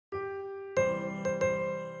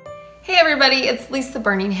Hey everybody, it's Lisa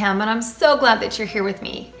Burningham and I'm so glad that you're here with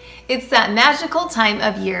me. It's that magical time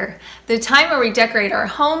of year, the time where we decorate our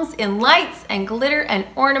homes in lights and glitter and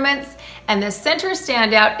ornaments, and the center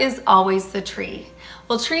standout is always the tree.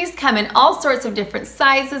 Well, trees come in all sorts of different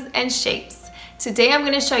sizes and shapes. Today I'm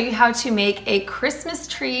going to show you how to make a Christmas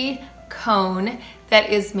tree cone that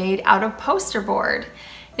is made out of poster board.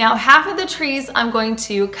 Now, half of the trees I'm going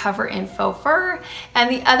to cover in faux fur, and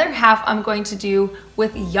the other half I'm going to do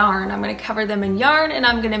with yarn. I'm going to cover them in yarn, and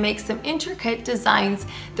I'm going to make some intricate designs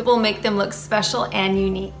that will make them look special and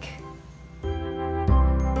unique.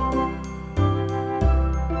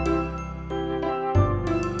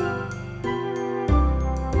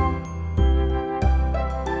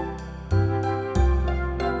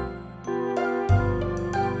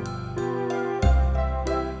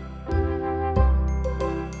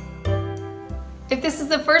 If this is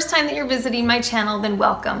the first time that you're visiting my channel, then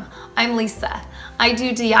welcome. I'm Lisa. I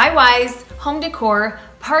do DIYs, home decor,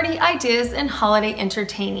 party ideas, and holiday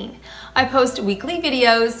entertaining. I post weekly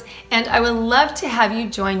videos, and I would love to have you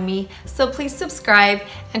join me, so please subscribe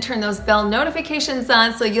and turn those bell notifications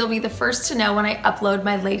on so you'll be the first to know when I upload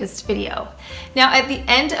my latest video. Now, at the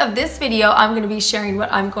end of this video, I'm going to be sharing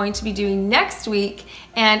what I'm going to be doing next week,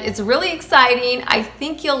 and it's really exciting. I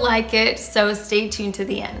think you'll like it, so stay tuned to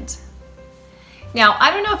the end. Now,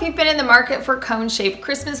 I don't know if you've been in the market for cone-shaped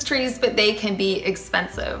Christmas trees, but they can be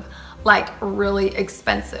expensive, like really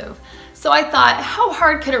expensive. So I thought, how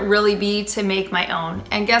hard could it really be to make my own?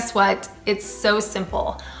 And guess what? It's so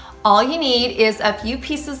simple. All you need is a few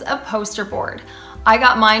pieces of poster board. I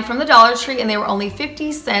got mine from the Dollar Tree and they were only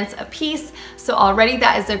 50 cents a piece, so already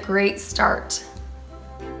that is a great start.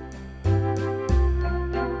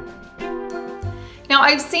 Now,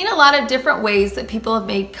 I've seen a lot of different ways that people have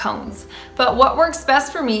made cones, but what works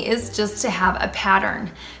best for me is just to have a pattern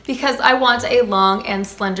because I want a long and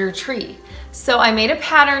slender tree. So I made a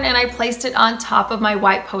pattern and I placed it on top of my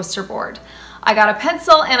white poster board. I got a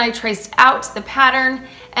pencil and I traced out the pattern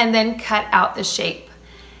and then cut out the shape.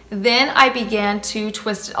 Then I began to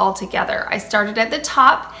twist it all together. I started at the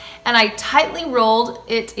top and I tightly rolled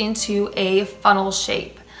it into a funnel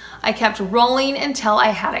shape. I kept rolling until I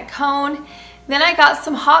had a cone. Then I got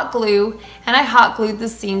some hot glue and I hot glued the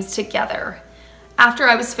seams together. After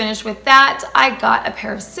I was finished with that, I got a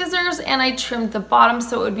pair of scissors and I trimmed the bottom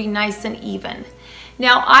so it would be nice and even.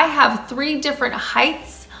 Now I have 3 different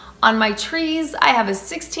heights on my trees. I have a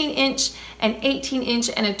 16-inch, an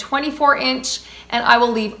 18-inch, and a 24-inch, and I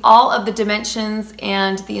will leave all of the dimensions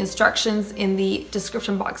and the instructions in the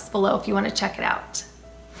description box below if you want to check it out.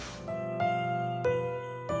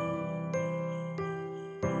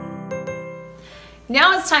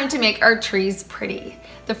 Now it's time to make our trees pretty.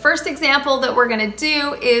 The first example that we're gonna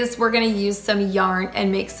do is we're gonna use some yarn and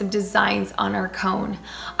make some designs on our cone.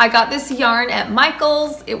 I got this yarn at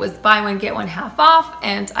Michael's. It was buy one, get one half off,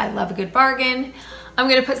 and I love a good bargain. I'm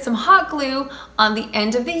gonna put some hot glue on the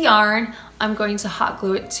end of the yarn. I'm going to hot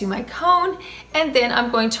glue it to my cone, and then I'm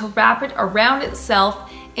going to wrap it around itself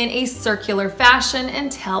in a circular fashion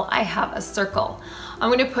until I have a circle.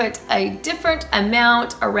 I'm going to put a different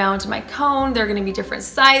amount around my cone. They're going to be different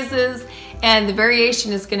sizes, and the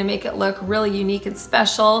variation is going to make it look really unique and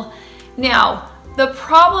special. Now, the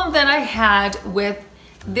problem that I had with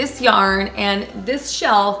this yarn and this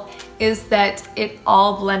shelf is that it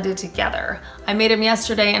all blended together. I made them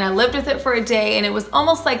yesterday and I lived with it for a day, and it was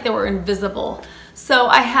almost like they were invisible. So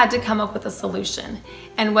I had to come up with a solution.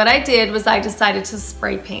 And what I did was I decided to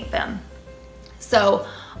spray paint them. So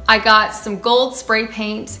I got some gold spray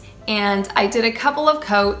paint and I did a couple of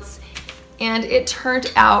coats, and it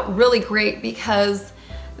turned out really great because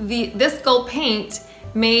this gold paint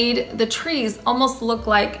made the trees almost look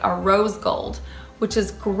like a rose gold, which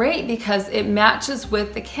is great because it matches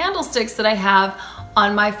with the candlesticks that I have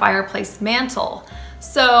on my fireplace mantle.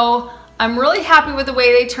 So I'm really happy with the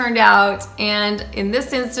way they turned out, and in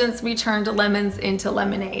this instance we turned lemons into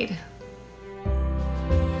lemonade.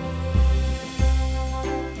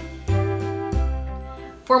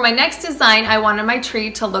 For my next design, I wanted my tree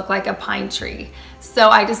to look like a pine tree. So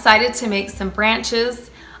I decided to make some branches.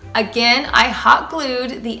 Again, I hot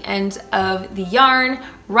glued the end of the yarn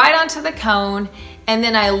right onto the cone, and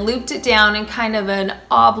then I looped it down in kind of an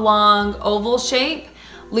oblong oval shape,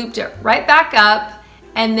 looped it right back up,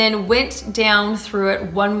 and then went down through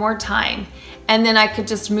it one more time. And then I could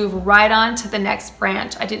just move right on to the next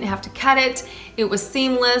branch. I didn't have to cut it. It was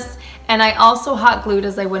seamless, and I also hot glued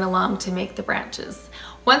as I went along to make the branches.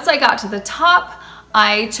 Once I got to the top,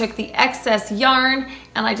 I took the excess yarn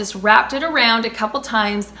and I just wrapped it around a couple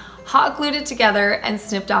times, hot glued it together, and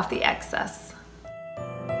snipped off the excess.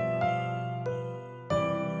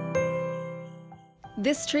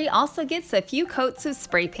 This tree also gets a few coats of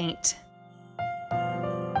spray paint.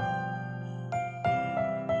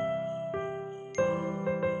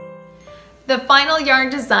 The final yarn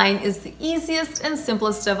design is the easiest and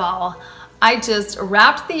simplest of all. I just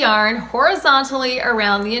wrapped the yarn horizontally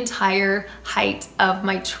around the entire height of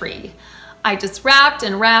my tree. I just wrapped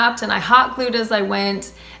and I hot glued as I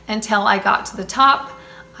went until I got to the top.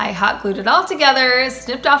 I hot glued it all together,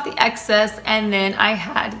 snipped off the excess, and then I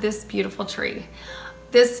had this beautiful tree.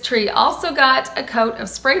 This tree also got a coat of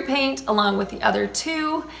spray paint along with the other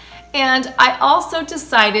two, and I also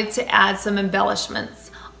decided to add some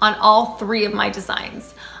embellishments on all three of my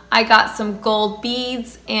designs. I got some gold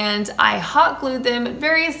beads and I hot glued them at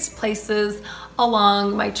various places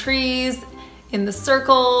along my trees, in the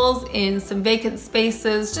circles, in some vacant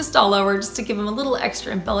spaces, just all over, just to give them a little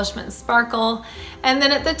extra embellishment and sparkle. And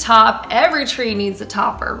then at the top, every tree needs a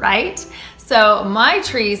topper, right? So my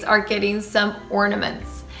trees are getting some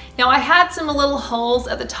ornaments. Now I had some little holes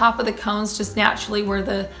at the top of the cones just naturally where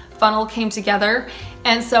the funnel came together,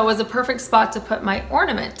 and so it was a perfect spot to put my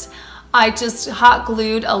ornament. I just hot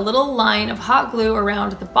glued a little line of hot glue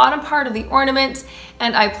around the bottom part of the ornament,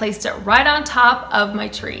 and I placed it right on top of my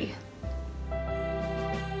tree.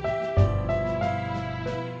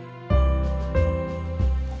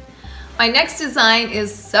 My next design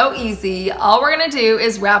is so easy. All we're gonna do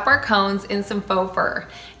is wrap our cones in some faux fur.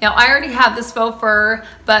 Now I already have this faux fur,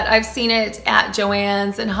 but I've seen it at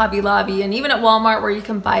Joann's and Hobby Lobby and even at Walmart where you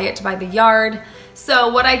can buy it by the yard. So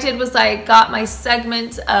what I did was I got my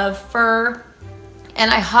segment of fur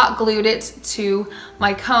and I hot glued it to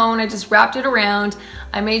my cone. I just wrapped it around.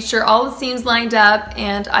 I made sure all the seams lined up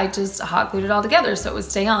and I just hot glued it all together so it would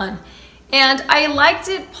stay on. And I liked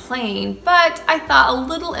it plain, but I thought a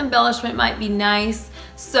little embellishment might be nice.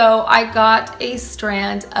 So I got a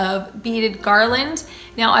strand of beaded garland.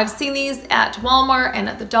 Now I've seen these at Walmart and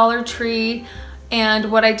at the Dollar Tree. And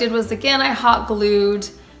what I did was, again, I hot glued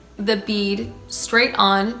the bead straight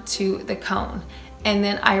on to the cone. And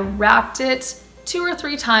then I wrapped it 2 or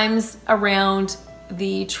 3 times around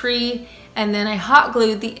the tree. And then I hot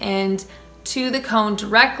glued the end to the cone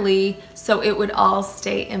directly so it would all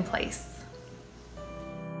stay in place.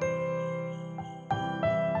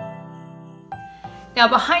 Now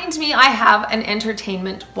behind me I have an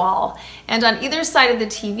entertainment wall, and on either side of the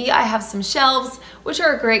TV I have some shelves which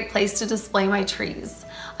are a great place to display my trees.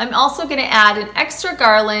 I'm also going to add an extra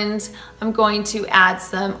garland. I'm going to add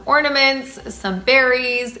some ornaments, some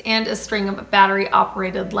berries, and a string of battery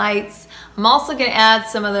operated lights. I'm also going to add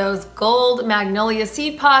some of those gold magnolia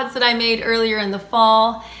seed pods that I made earlier in the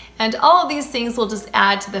fall, and all of these things will just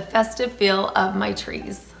add to the festive feel of my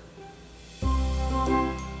trees.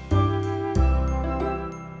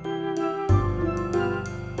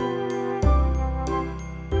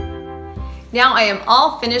 Now I am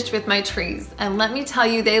all finished with my trees, and let me tell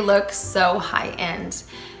you, they look so high-end.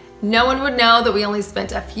 No one would know that we only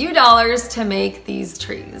spent a few dollars to make these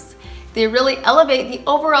trees. They really elevate the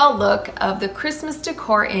overall look of the Christmas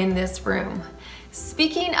decor in this room.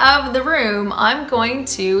 Speaking of the room, I'm going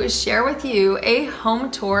to share with you a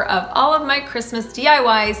home tour of all of my Christmas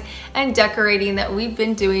DIYs and decorating that we've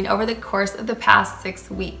been doing over the course of the past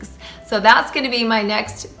 6 weeks. So that's going to be my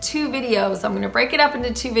next 2 videos. I'm going to break it up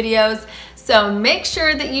into 2 videos. So make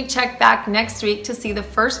sure that you check back next week to see the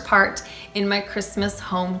first part in my Christmas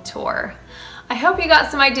home tour. I hope you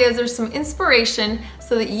got some ideas or some inspiration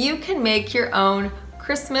so that you can make your own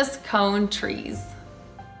Christmas cone trees.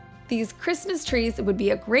 These Christmas trees would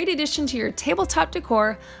be a great addition to your tabletop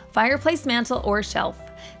decor, fireplace mantle, or shelf.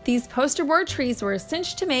 These poster board trees were a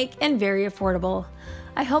cinch to make and very affordable.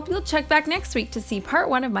 I hope you'll check back next week to see part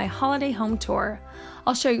 1 of my holiday home tour.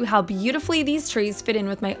 I'll show you how beautifully these trees fit in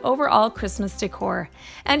with my overall Christmas decor.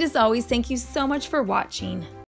 And as always, thank you so much for watching.